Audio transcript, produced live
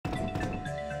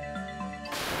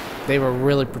They were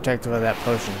really protective of that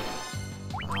potion.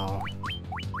 Oh.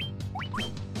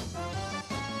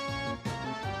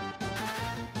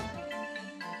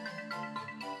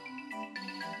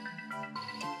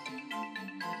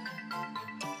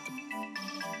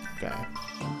 Okay.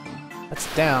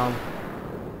 That's down.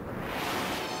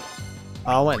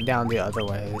 Oh, I went down the other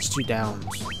way. There's 2 downs.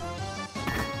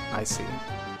 I see.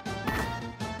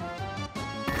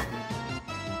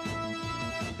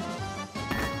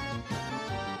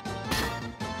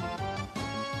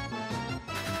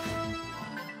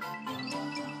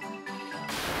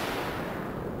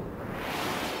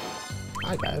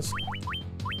 Hi guys.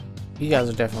 You guys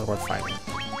are definitely worth fighting.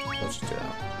 Let's just do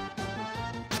that.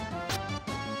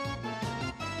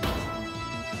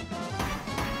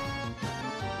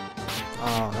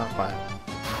 Oh, not quite.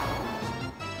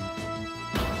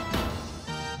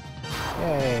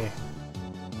 Yay.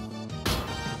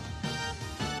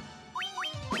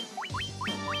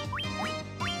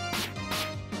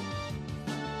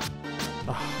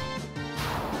 Oh.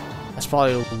 That's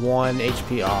probably 1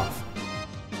 HP off.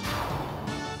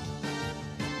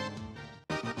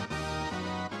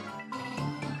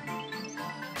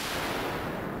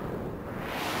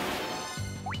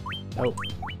 Oh,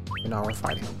 now we're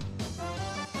fighting.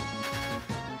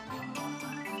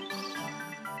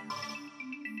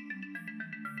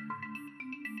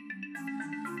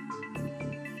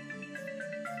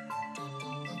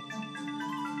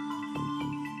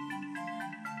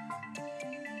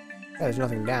 Yeah, there's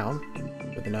nothing down.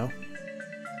 Good to know.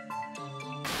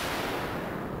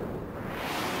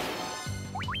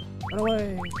 Run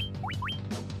away!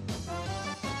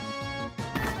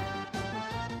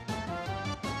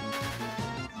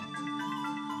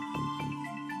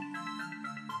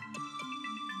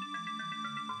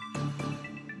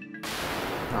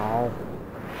 Oh.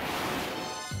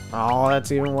 Oh,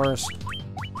 that's even worse.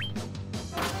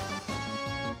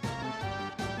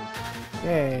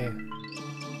 Yay.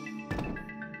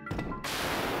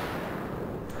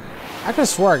 I could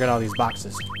swear I got all these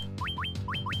boxes.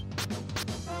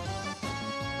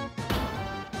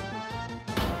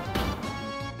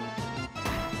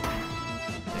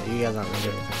 Yeah, you guys aren't gonna do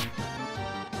anything.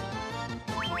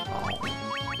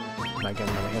 Oh. Might get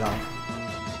another hit off.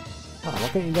 Oh, why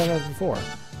couldn't you do that before?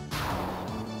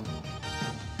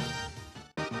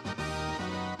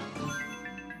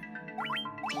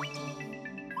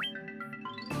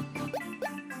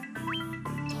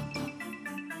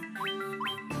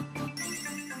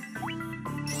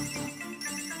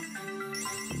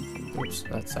 Oops,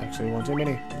 that's actually one too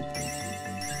many.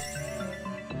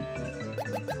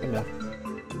 Enough.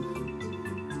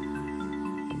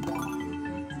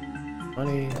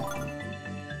 Money.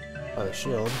 Oh, the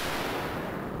shield.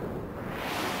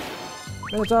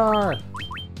 Minotaur!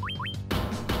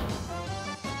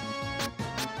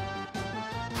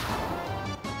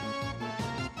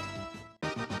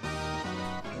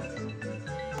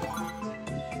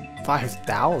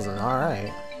 $5,000,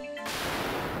 alright.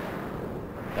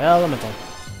 Elemental.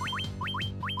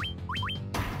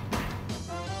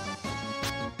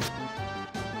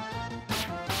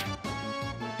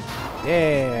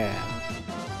 Yeah.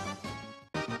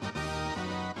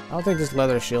 I don't think this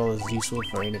leather shield is useful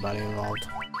for anybody involved.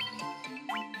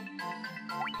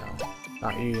 No,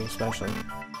 not you especially.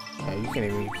 Yeah, you can't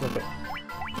even equip it.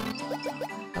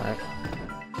 Alright.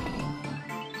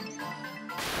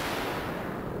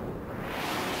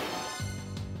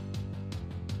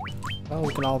 Well,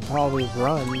 we can all probably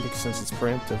run because since it's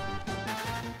preemptive.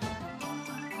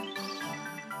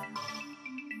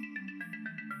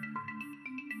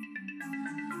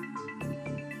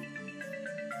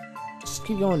 Just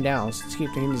keep going down. Let's keep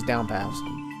taking these down paths.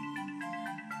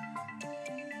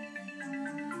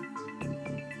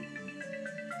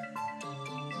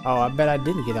 Oh, I bet I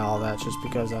didn't get all that just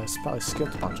because I probably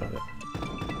skipped a bunch of it.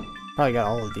 Probably got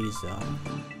all of these though.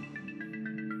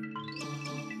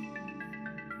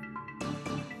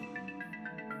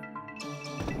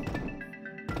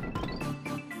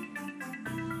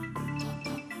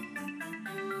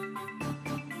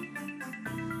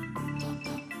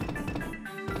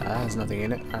 There's nothing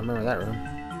in it. I remember that room.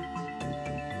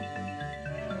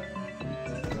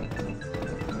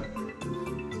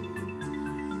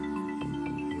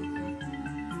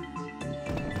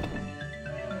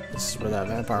 This is where that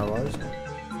vampire was.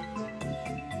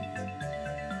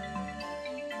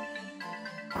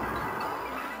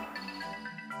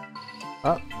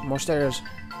 Oh, more stairs.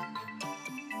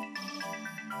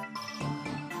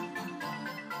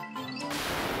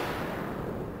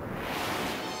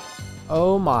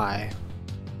 Oh my.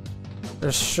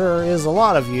 There sure is a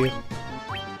lot of you.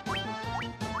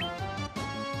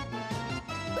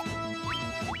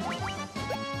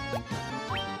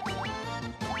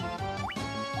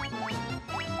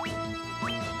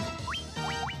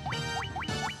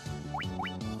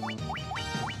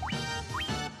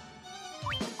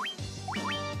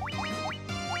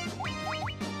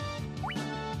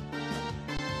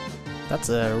 That's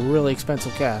a really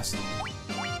expensive cast.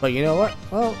 But you know what?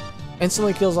 Well,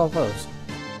 instantly kills all foes.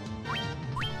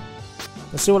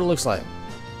 Let's see what it looks like.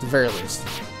 At the very least.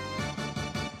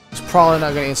 It's probably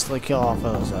not going to instantly kill all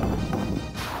foes, though.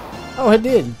 Oh, it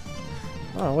did!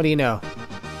 Oh, what do you know?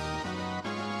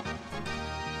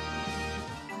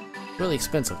 Really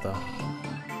expensive, though.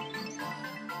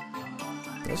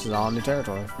 This is all new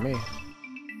territory for me.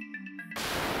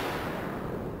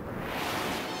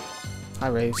 Hi,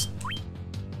 Raves.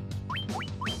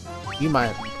 You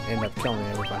might end up killing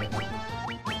everybody.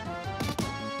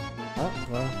 Oh,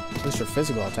 well, at least your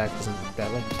physical attack isn't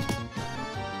deadly.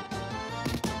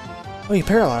 Oh, you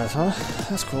paralyzed, huh?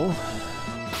 That's cool.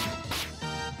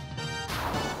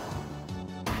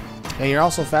 And you're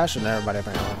also faster than everybody,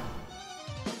 apparently.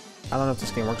 I don't know if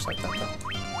this game works like that, though.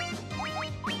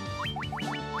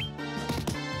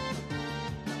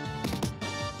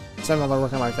 Some of them are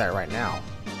working like that right now.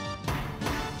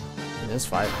 In this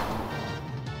fight.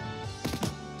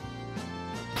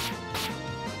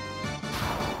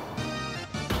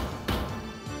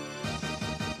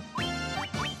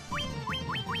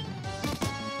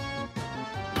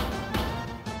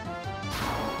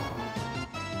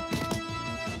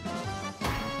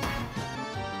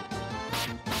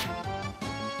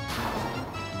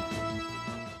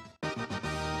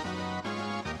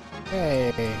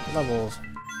 Hey, levels.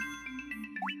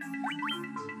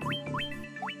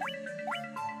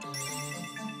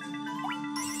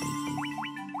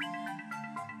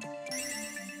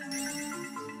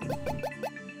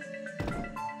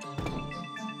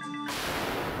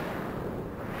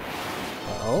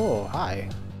 Oh, hi.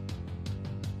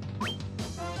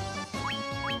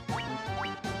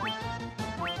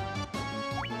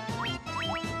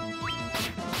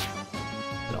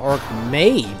 An orc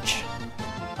mage.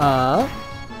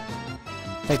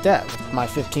 Take that with my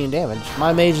 15 damage.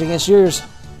 My mage against yours.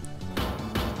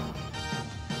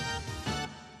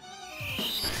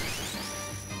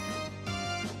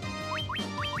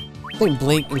 I think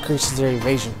Blink increases their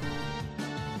evasion.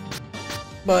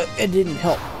 But it didn't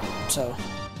help, so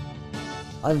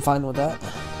I'm fine with that.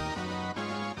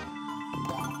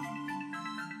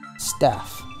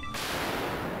 Staff.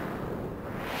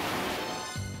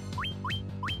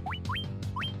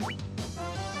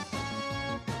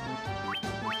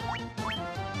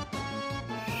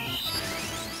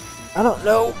 I don't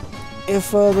know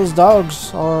if those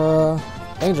dogs are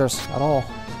dangerous at all.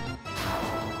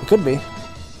 It could be.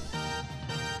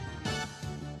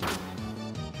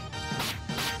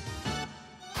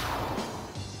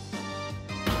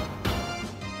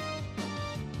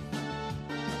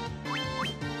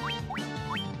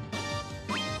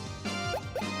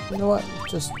 You know what?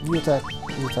 Just you attack,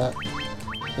 you attack.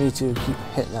 I need to keep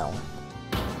hitting that one.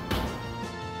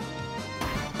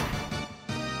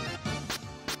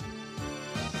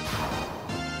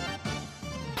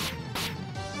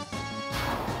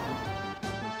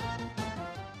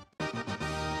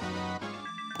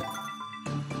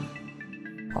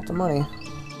 Not the money.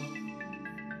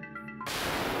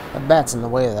 That bat's in the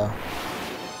way, though.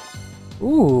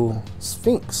 Ooh,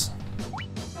 Sphinx.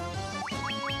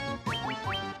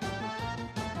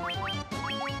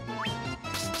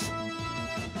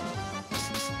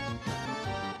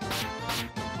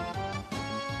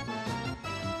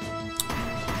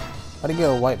 How'd it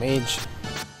go, White Mage?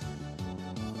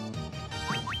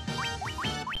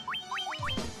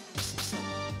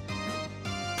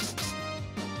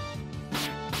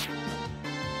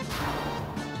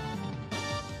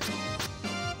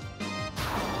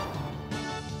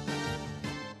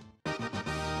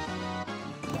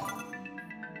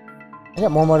 I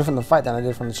got more money from the fight than I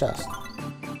did from the chest.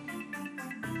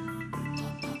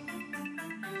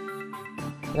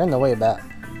 You're in the way, Bat.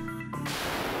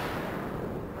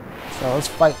 So let's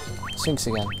fight Sphinx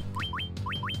again.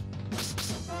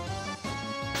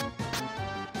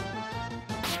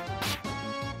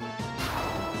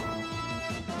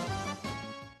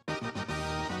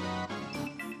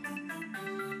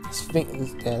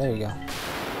 Sphinx, yeah, there you go.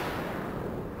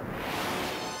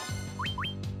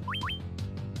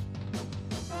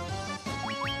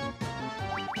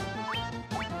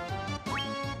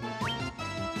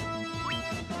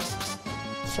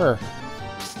 Sure.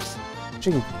 She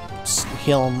can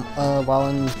heal him while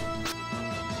in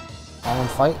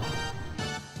fight.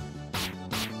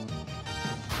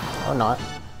 Or not.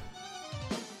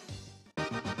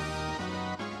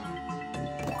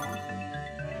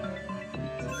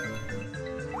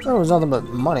 There was nothing but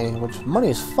money, which money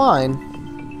is fine.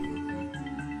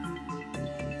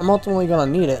 I'm ultimately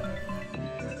gonna need it.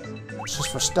 It's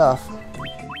just for stuff.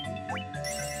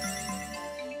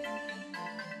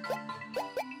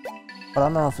 But I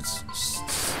don't know if it's...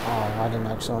 Oh, I didn't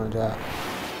actually want to do that.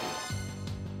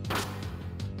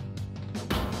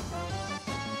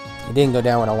 It didn't go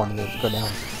down when I wanted it to go down.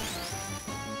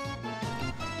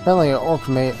 Apparently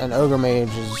an ogre mage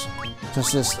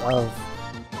consists of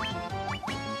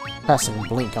casting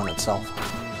blink on itself.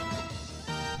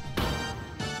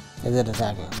 And then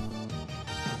attacking.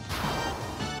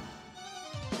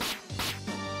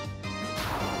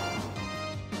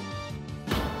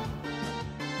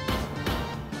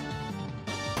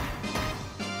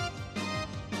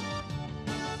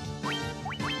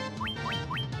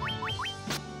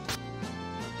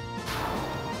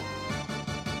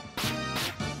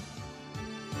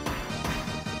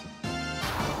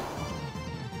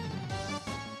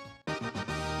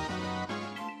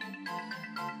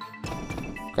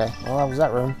 Okay, well that was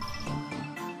that room.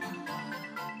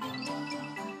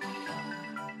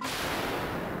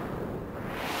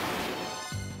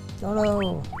 Oh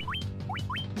no!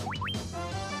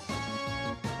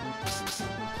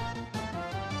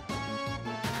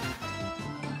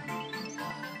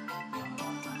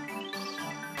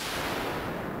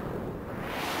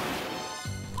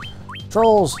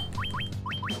 Trolls!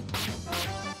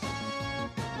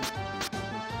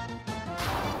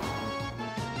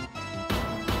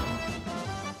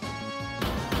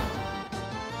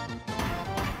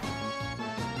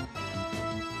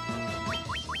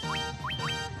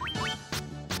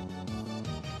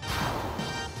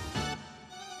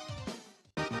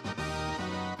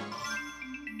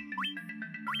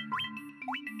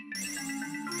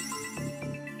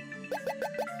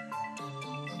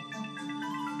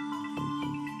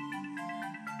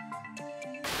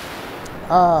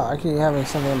 Ah, I keep having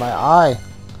something in my eye.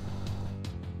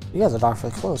 You guys are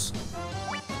awfully close.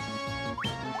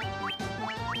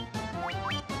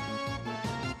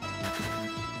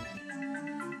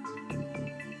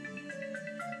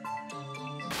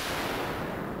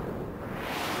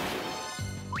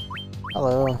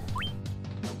 Hello.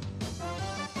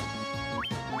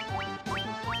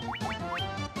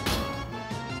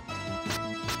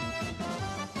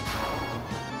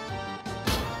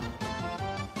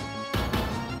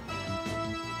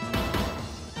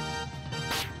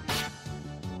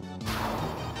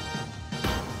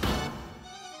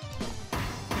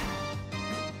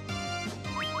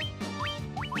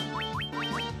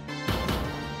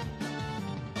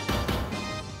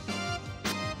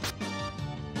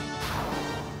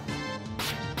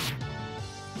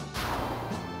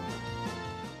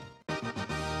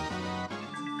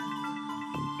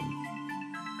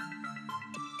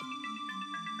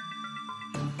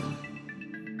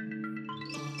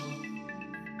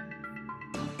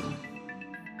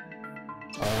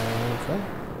 Okay.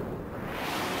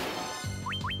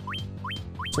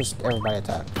 Just everybody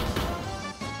attack.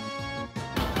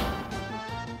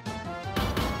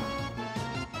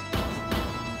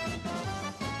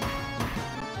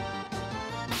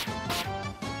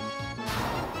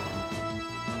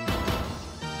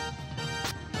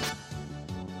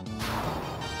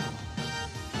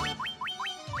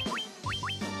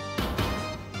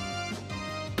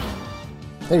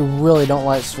 They really don't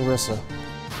like Sarissa.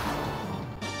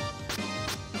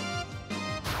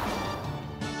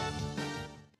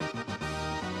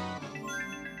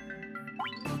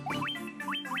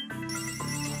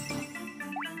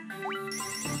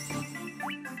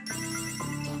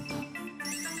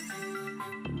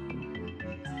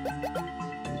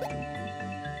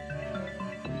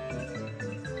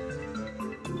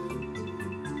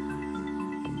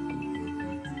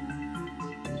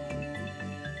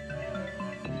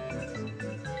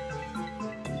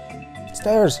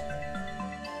 Stairs.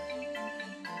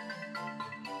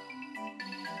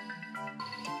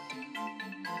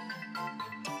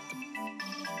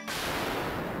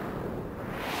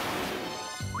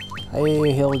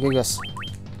 Hey, Hilgigus.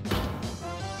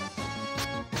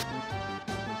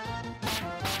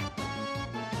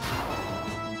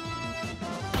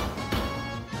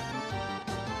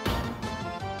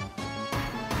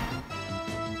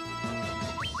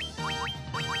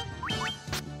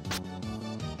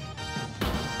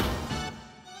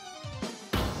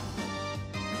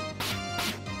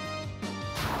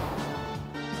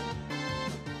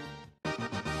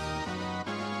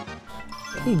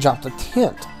 He dropped a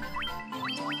tent.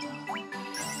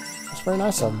 That's very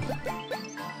nice of him.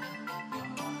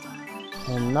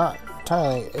 And not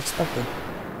entirely expected.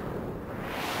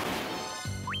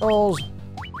 Trolls.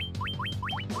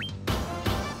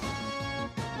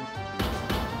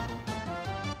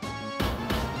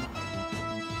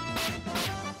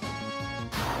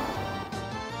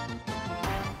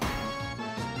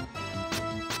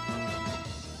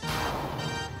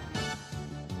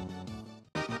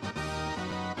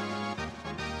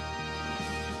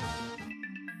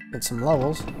 Get some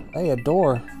levels. Hey, a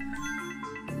door.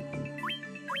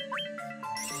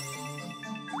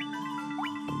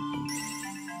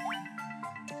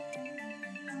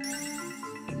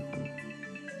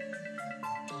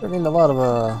 We're getting a lot of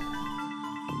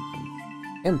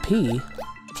MP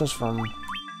just from.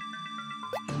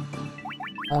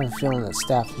 I have a feeling that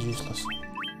staff is useless.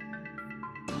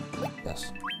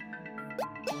 Yes.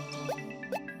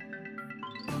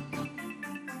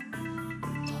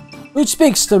 Who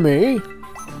speaks to me?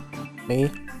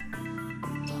 Me.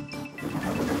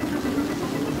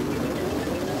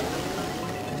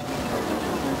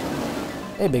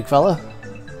 Hey, big fella.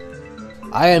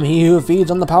 I am he who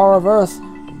feeds on the power of earth.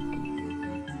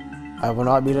 I will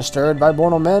not be disturbed by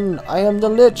mortal men. I am the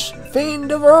Lich,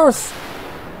 fiend of earth.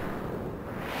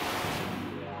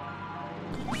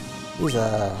 He's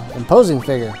an imposing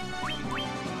figure.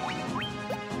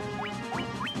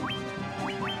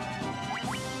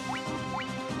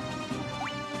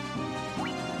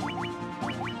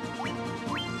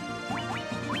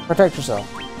 Protect yourself.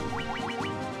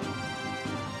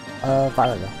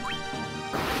 Fire though.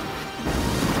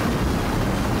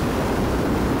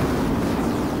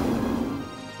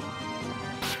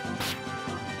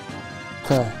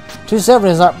 Okay. 270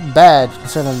 is not bad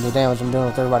considering the damage I'm doing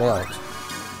with everybody else.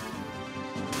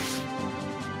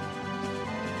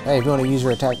 Hey, if you want to use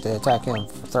your attack to attack him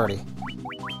for 30,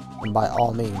 then by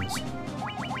all means.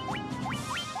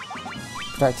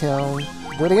 Protect him.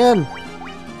 Do it again!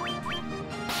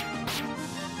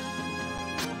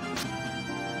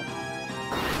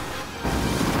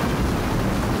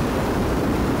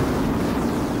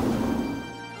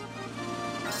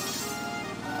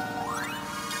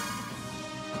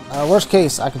 Worst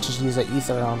case, I can just use that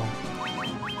ether on him.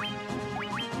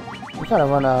 We kind of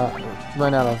run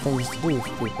out of things to do for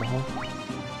people, huh?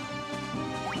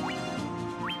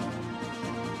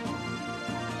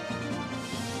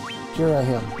 Cure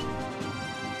him.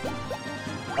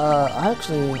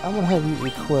 Actually, I'm gonna have you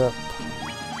equip.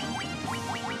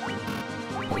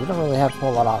 We don't really have a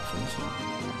whole lot of options.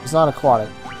 It's not aquatic.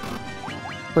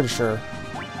 Pretty sure.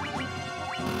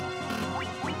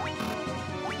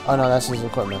 Oh no, that's his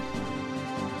equipment.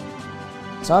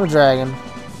 It's not a dragon.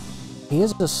 He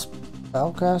is a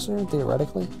spellcaster,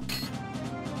 theoretically.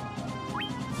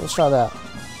 Let's try that.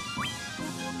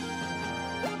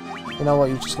 You know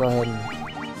what, you just go ahead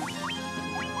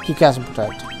and keep casting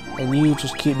Protect. And you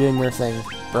just keep doing your thing,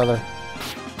 brother.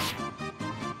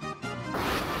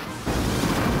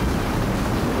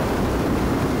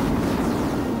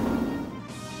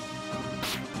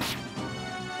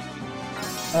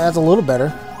 That's a little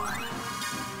better.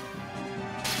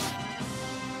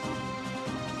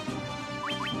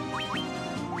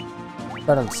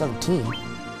 Better than 17.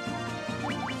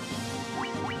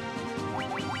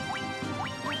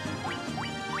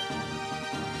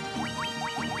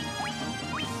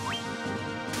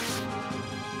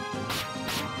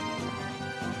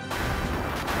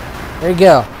 There you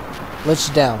go.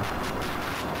 Lich down.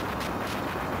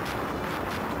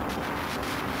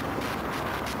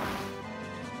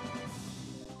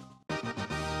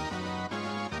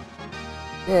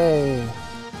 Yay.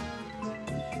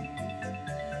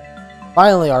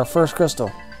 Finally, our first crystal,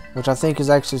 which I think is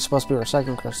actually supposed to be our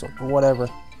second crystal, but whatever.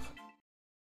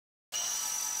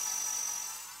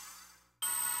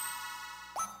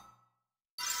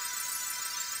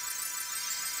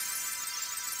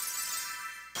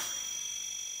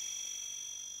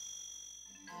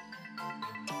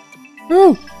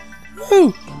 Woo!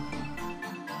 Woo!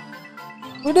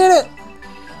 We did it!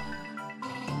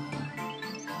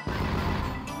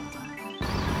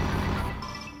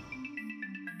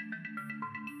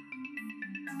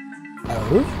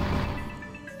 Oh?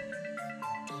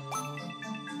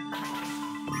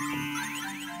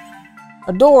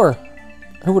 A door!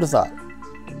 Who would have thought?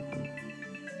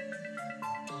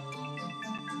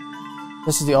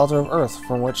 This is the altar of Earth,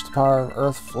 from which the power of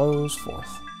Earth flows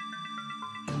forth.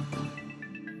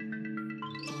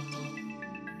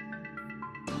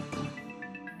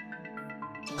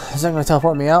 Is that going to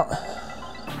teleport me out?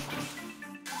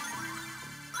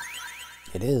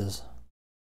 It is.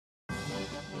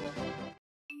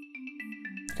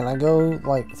 Can I go,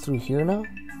 like, through here now?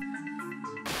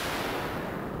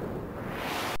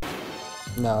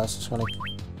 No, it's just going to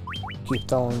keep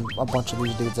throwing a bunch of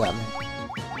these dudes at me.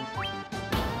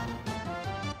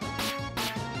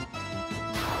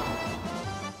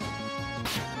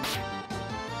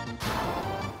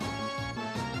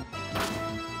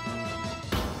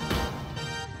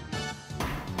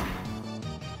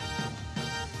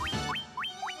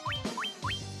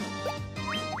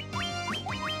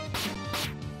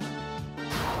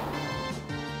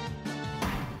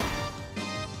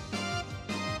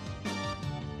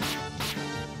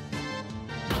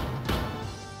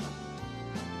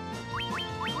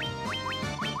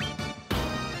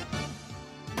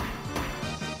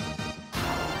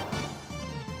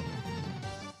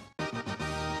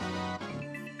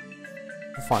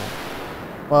 Fine.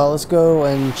 Well, let's go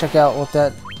and check out what's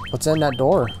in that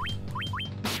door.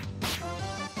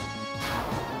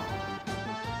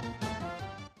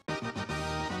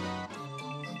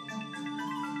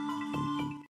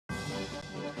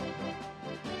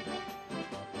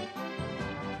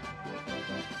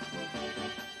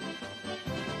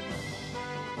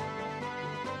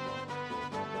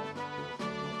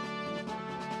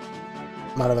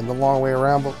 Might have been the long way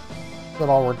around, but it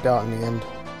all worked out in the end.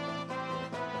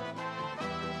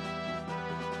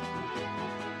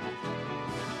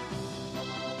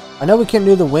 I know we can't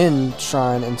do the wind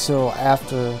shrine until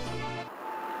after...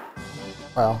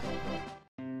 Well...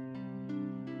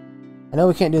 I know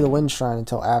we can't do the wind shrine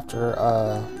until after,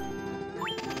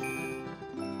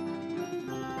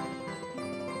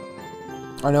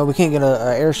 I know we can't get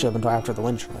a airship until after the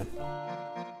wind shrine.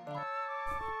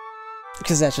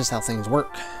 Because that's just how things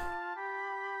work.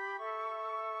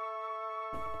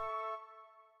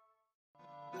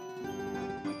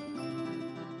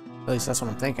 At least that's what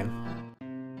I'm thinking.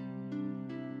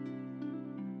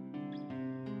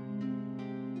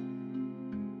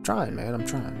 I'm trying, man, I'm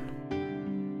trying.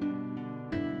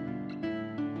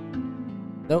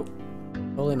 Nope,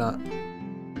 totally not.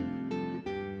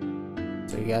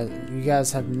 So you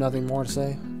guys have nothing more to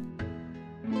say?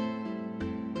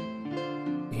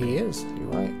 He is, you're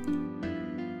right.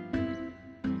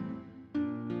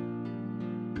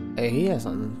 Hey, he has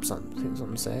something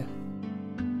to say.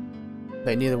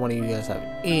 But neither one of you guys have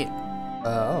any.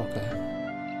 Oh, okay.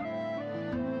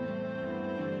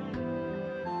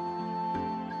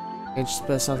 Can't you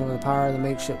spell something with the power that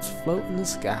makes ships float in the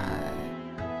sky?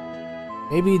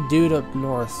 Maybe dude up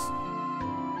north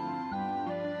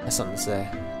has something to say.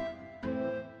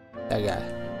 That guy.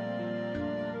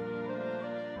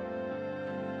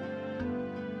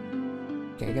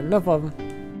 Can't get enough of him.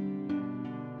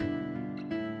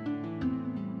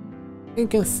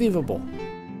 Inconceivable.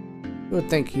 You would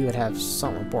think he would have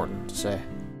something important to say.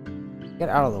 Get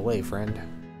out of the way, friend.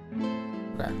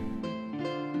 Okay.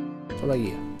 What about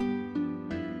you?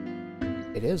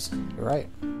 It is. You're right.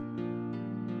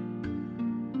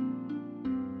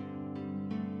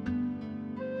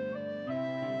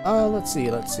 Let's see.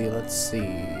 Is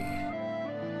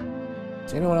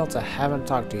there anyone else I haven't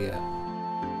talked to yet?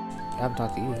 I haven't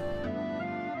talked to you.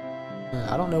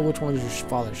 I don't know which one is your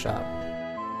father's shop.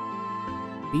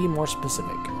 Be more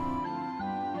specific.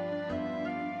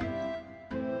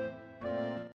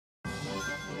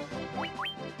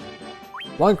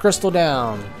 One crystal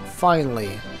down.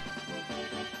 Finally.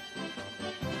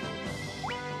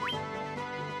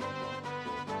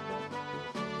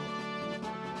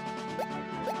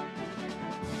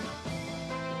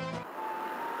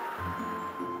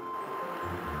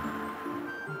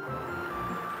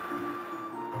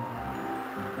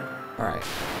 Alright.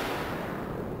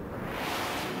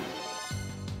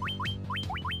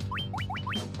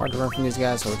 Hard to run from these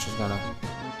guys, so we're just gonna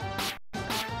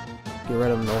get rid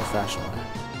of them the old-fashioned way.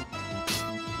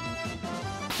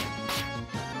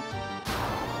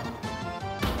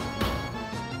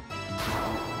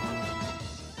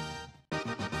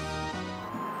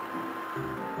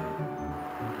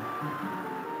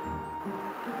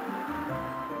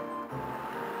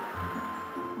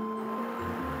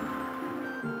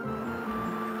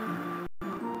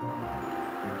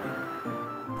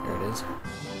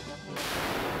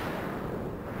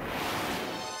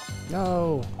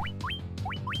 No!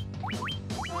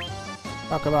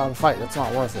 Talk about a fight that's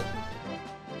not worth it.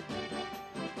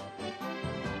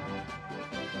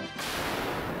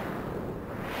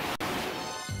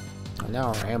 And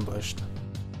now we're ambushed.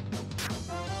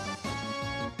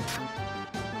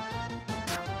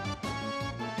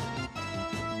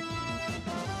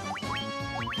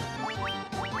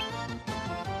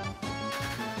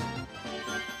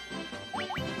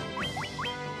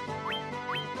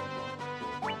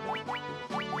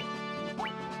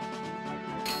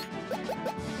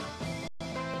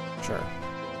 Sure.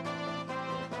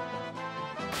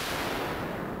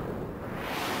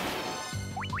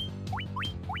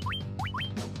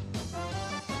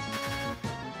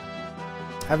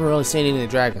 Haven't really seen any of the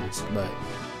dragons, but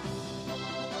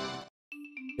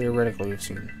theoretically we've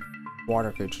seen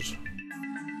water creatures.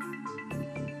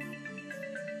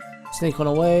 Sneaking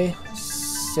away.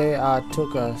 Say I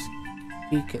took a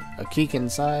peek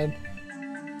inside.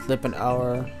 Slip an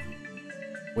hour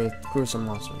with gruesome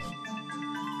monsters.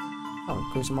 Oh,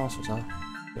 gruesome monsters, huh?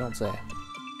 You don't say.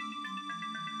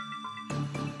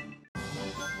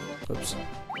 Oops.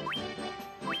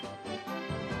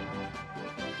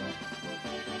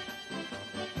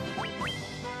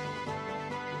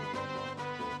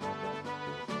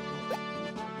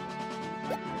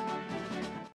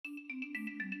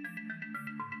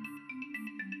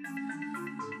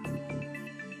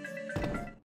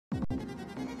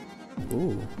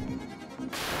 Ooh.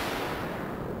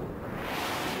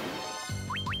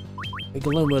 A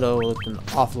Galumudo looked an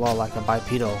awful lot like a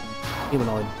bipedal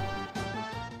humanoid.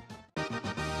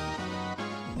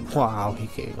 Wow, he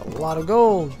gave a lot of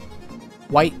gold.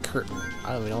 White curtain.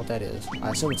 I don't even know what that is.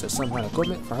 I assume it's some kind of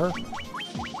equipment for her.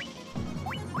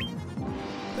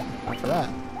 Not for that.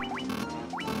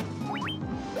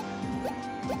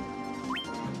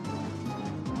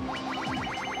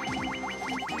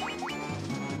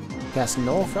 Cast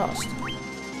no frost.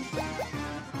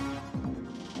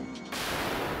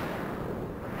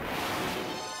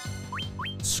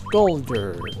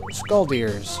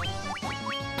 Skuldiers.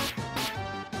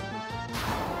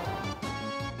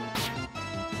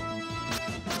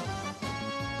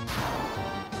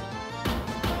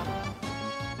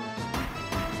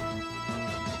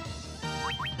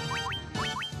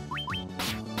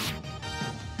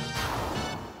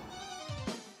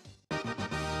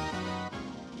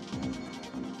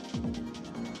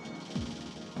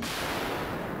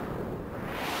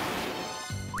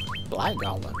 Black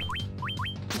Goblin.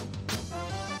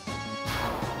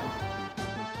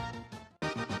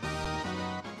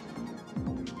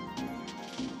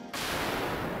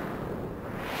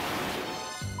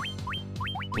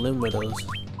 Bloom Widows.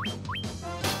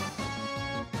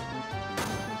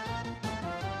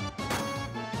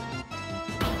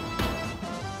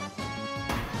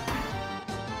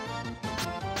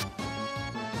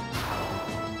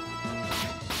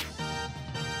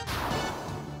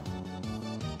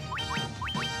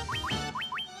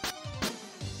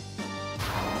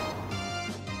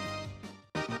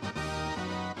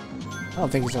 I don't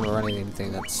think he's gonna run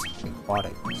anything that's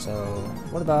aquatic. So,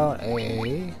 what about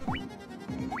a...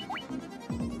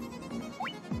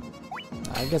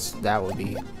 I guess that would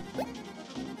be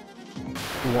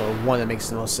one that makes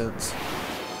the most sense.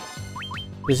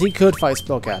 Because he could fight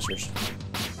spellcasters.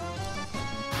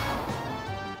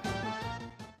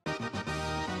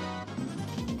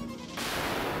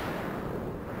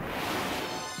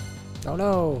 Oh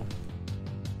no!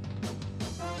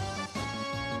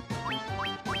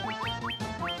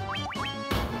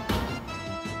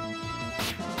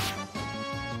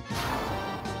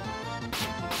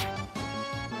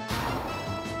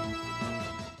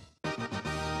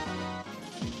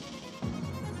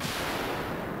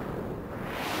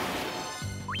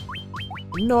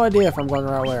 No idea if I'm going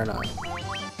the right way or not.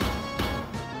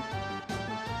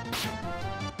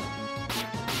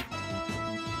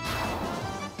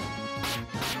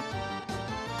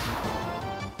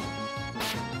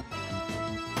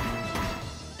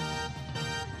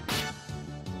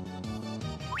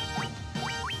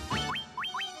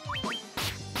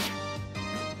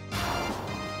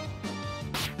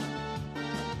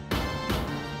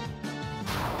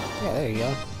 Yeah, there you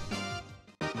go.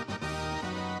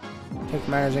 Take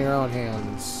matters in your own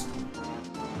hands.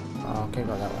 Oh, can't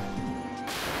go that way.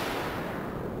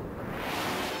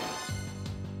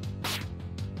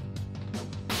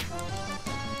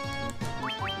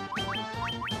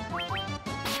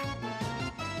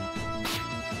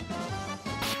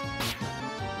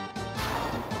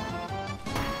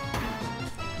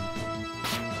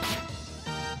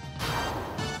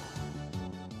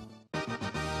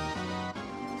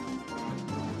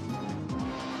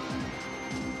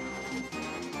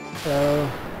 So,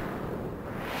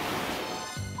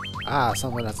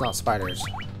 something that's not spiders.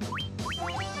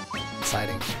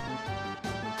 Exciting.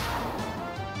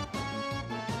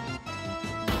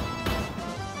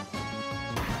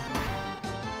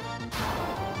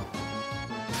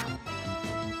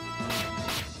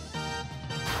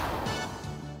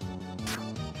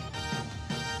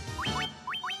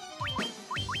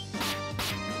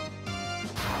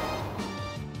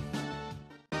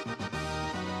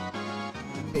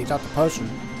 Hey, you got the potion.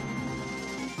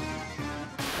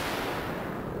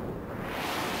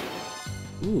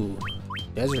 Ooh,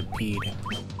 desert peed.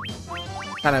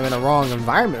 Kind of in a wrong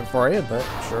environment for you, but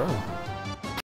sure.